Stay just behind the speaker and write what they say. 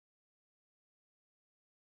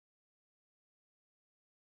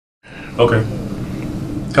Okay.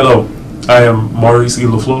 Hello, I am Maurice E.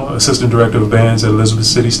 LaFleur, Assistant Director of Bands at Elizabeth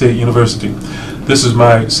City State University. This is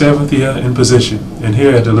my 7th year in position, and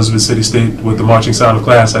here at Elizabeth City State with the Marching Sound of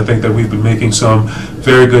Class, I think that we've been making some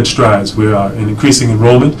very good strides. We are increasing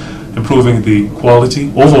enrollment, improving the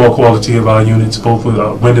quality, overall quality of our units, both with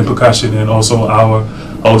wind and percussion and also our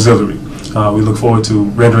auxiliary. We look forward to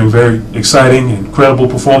rendering very exciting and credible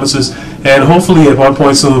performances, and hopefully at one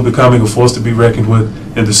point soon becoming a force to be reckoned with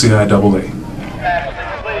in the CIAA.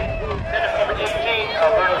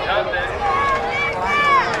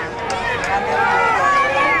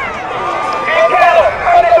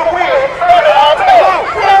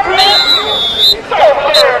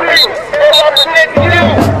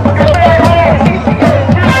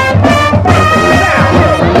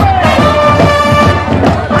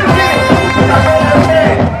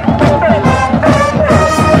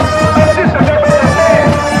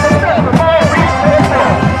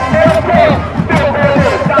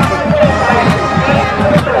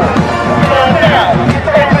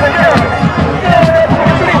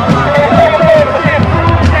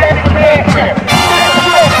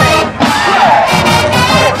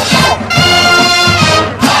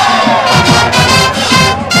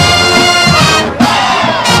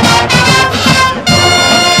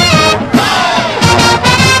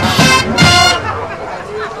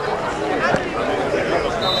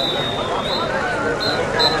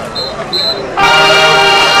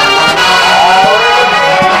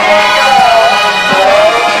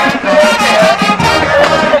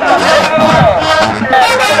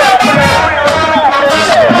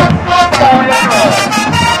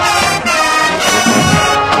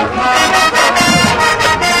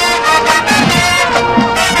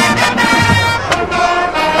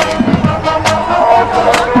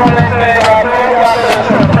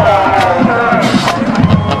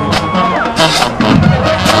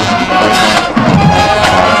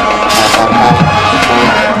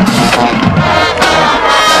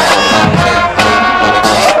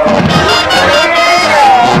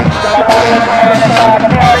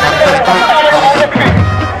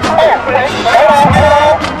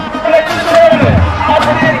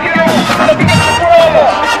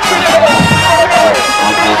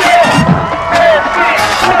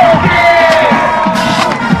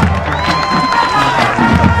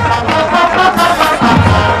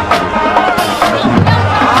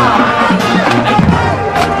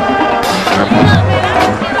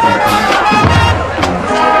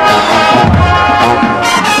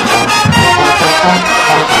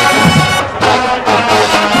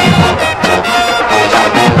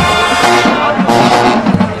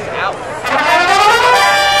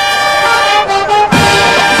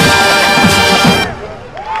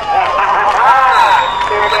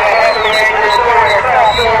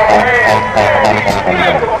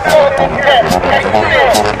 Thank you.